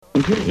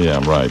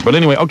Yeah, right. But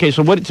anyway, okay,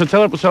 so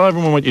tell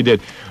everyone what you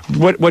did.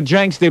 What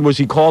Janks did was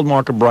he called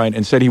Mark O'Brien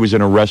and said he was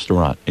in a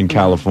restaurant in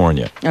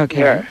California. Okay.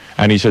 Yeah.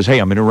 And he says, hey,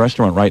 I'm in a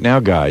restaurant right now,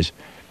 guys,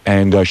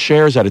 and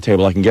Cher's at a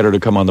table. I can get her to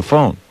come on the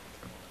phone.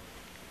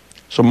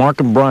 So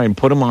Mark O'Brien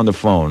put him on the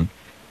phone,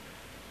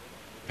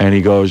 and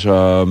he goes,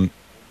 all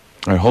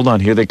right, hold on,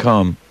 here they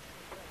come.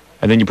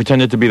 And then you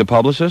pretended to be the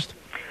publicist?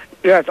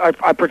 Yes,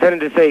 I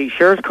pretended to say,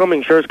 Cher's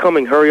coming,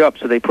 hurry up.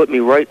 So they put me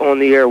right on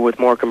the air with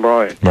Mark and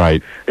Brian.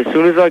 Right. As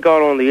soon as I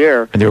got on the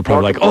air... And they were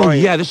probably Mark like, oh,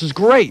 Brian, yeah, this is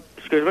great.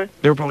 Excuse me?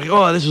 They were probably,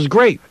 oh, this is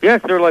great.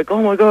 Yes, they're like,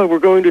 oh, my God, we're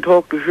going to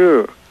talk to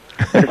Cher.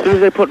 And as soon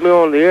as they put me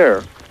on the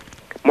air,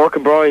 Mark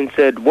and Brian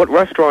said, what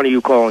restaurant are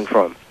you calling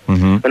from?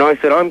 Mm-hmm. And I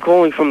said, I'm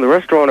calling from the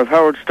restaurant of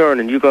Howard Stern,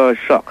 and you guys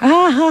suck.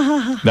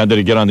 Now, did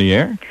it get on the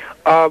air?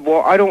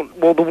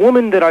 Well, the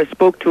woman that I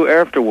spoke to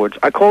afterwards,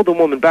 I called the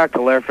woman back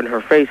to laugh in her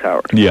face,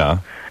 Howard. Yeah.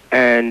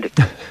 And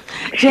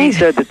she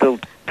said that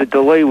the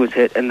delay was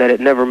hit and that it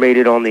never made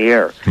it on the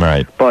air.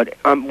 Right. But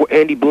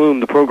Andy Bloom,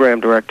 the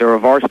program director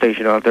of our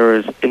station out there,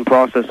 is in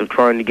process of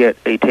trying to get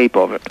a tape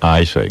of it.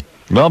 I see.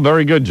 Well,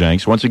 very good,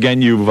 Janks. Once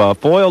again, you've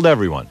foiled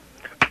everyone.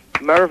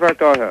 Matter of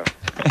fact, I have.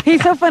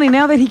 He's so funny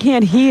now that he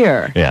can't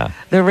hear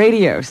the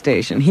radio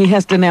station. He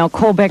has to now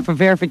call back for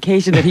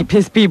verification that he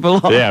pissed people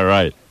off. Yeah,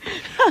 right.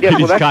 Yeah,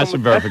 He's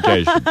constant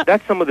verification.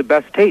 That's some of the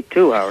best tape,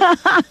 too, Howard.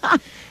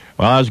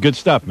 Well, that was good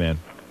stuff, man.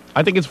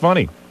 I think it's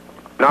funny.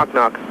 Knock,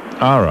 knock.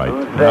 All right. All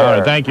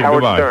right, thank you.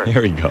 Howard Goodbye. Stern.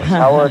 Here he goes.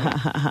 Howard.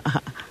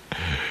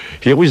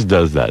 He always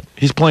does that.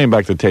 He's playing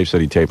back the tapes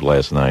that he taped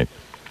last night.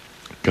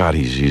 God,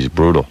 he's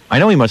brutal. I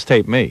know he must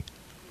tape me.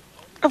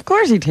 Of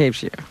course he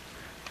tapes you.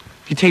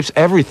 He tapes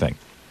everything.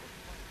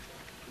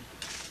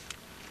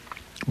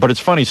 But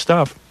it's funny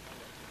stuff.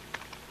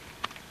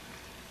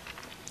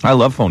 I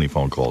love phony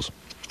phone calls.